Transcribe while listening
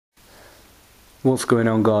What's going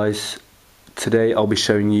on, guys? Today I'll be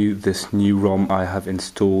showing you this new ROM I have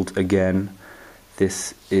installed again.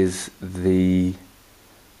 This is the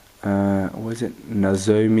what is it?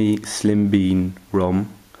 Nozomi SlimBean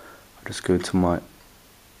ROM. I'll just go to my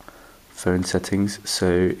phone settings.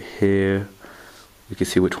 So here you can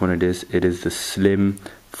see which one it is. It is the Slim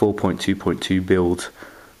 4.2.2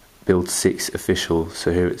 build 6 official.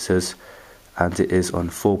 So here it says, and it is on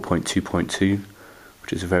 4.2.2.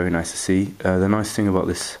 which is very nice to see. The nice thing about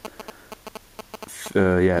this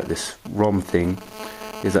this ROM thing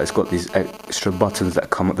is that it's got these extra buttons that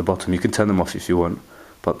come at the bottom. You can turn them off if you want,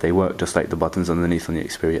 but they work just like the buttons underneath on the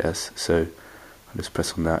Xperia S. So I'll just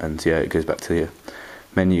press on that, and yeah, it goes back to the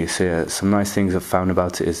menu. So yeah, some nice things I've found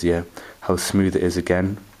about it is how smooth it is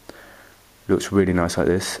again. It looks really nice like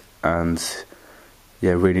this, and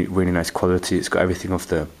yeah, really nice quality. It's got everything off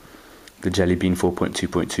the Jelly Bean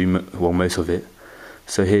 4.2.2, well, most of it.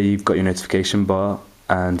 So here you've got your notification bar,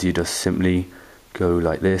 and you just simply go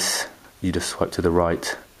like this. You just swipe to the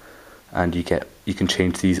right, and you can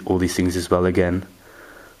change all these things as well again.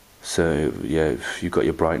 So yeah, you've got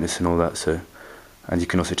your brightness and all that. So, and you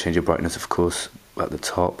can also change your brightness, of course, at the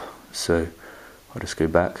top. So I'll just go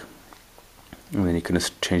back, and then you can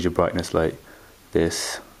just change your brightness like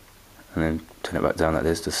this, and then turn it back down like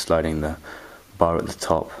this, just sliding the bar at the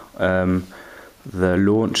top. The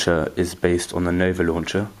launcher is based on the Nova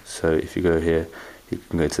launcher, so if you go here, you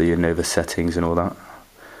can go to your Nova settings and all that.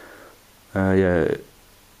 Yeah,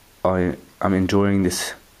 I'm enjoying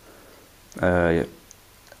this ROM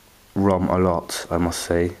a lot, I must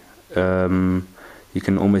say. You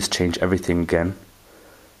can almost change everything again.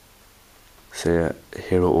 So yeah,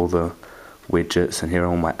 here are all the widgets, and here are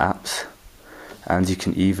all my apps, and you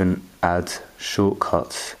can even add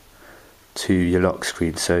shortcuts to your lock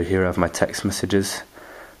screen. So here I have my text messages,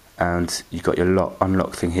 and you got your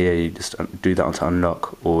unlock thing here. You just do that onto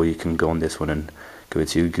unlock, or you can go on this one and go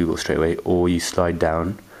to Google straight away, or you slide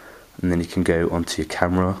down and then you can go onto your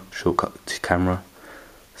camera, shortcut to camera.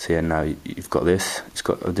 So yeah, now you've got this. It's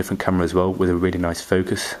got a different camera as well with a really nice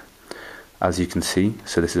focus, as you can see.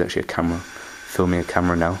 So this is actually a camera, filming a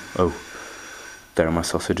camera now. Oh, there are my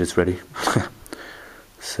sausages ready.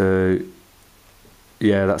 So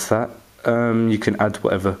yeah, that's that. You can add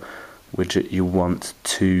whatever widget you want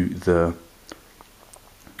to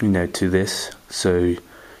to this. So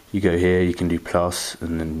you go here, you can do plus,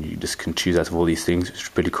 and then you just can choose out of all these things, which is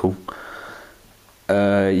pretty cool.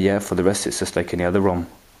 Yeah, for the rest it's just like any other ROM.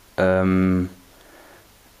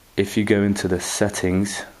 If you go into the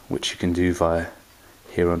settings, which you can do via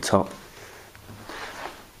here on top,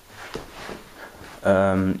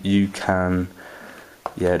 you can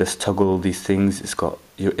just toggle all these things. It's got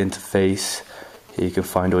your interface. Here you can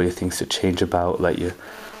find all your things to change about, like your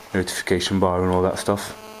notification bar and all that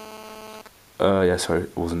stuff. Yeah, sorry,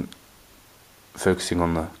 it wasn't focusing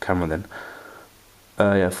on the camera then.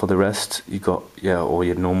 Yeah, for the rest, you got all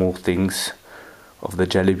your normal things of the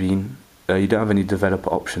Jelly Bean. You don't have any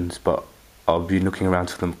developer options, but I've been looking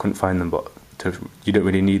around for them, couldn't find them, but you don't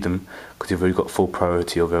really need them because you've already got full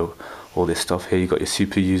priority over all this stuff. Here you got your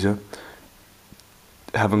super user.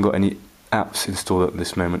 I haven't got any apps installed at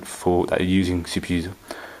this moment that are using super user.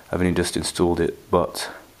 I've only just installed it, but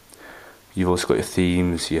you've also got your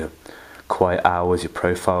themes, your quiet hours, your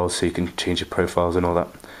profiles, so you can change your profiles and all that.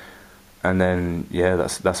 And then yeah,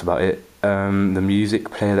 that's about it. The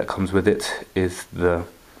music player that comes with it is the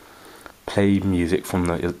play music from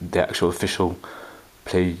the actual official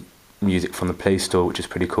play music from the Play Store, which is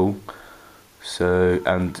pretty cool. So,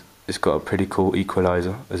 and it's got a pretty cool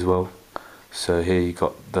equalizer as well. So here you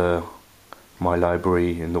got my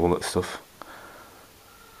library and all that stuff.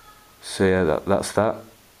 So yeah, that's that.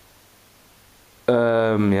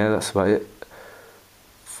 Yeah, that's about it.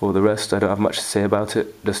 For the rest, I don't have much to say about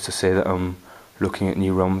it. Just to say that I'm looking at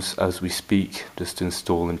new ROMs as we speak, just to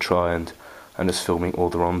install and try, and just filming all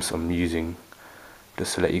the ROMs I'm using,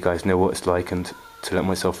 just to let you guys know what it's like and to let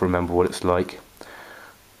myself remember what it's like.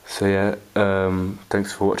 So yeah,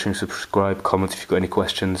 thanks for watching. Subscribe, comment if you've got any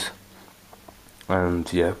questions,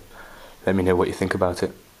 and yeah, let me know what you think about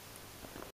it.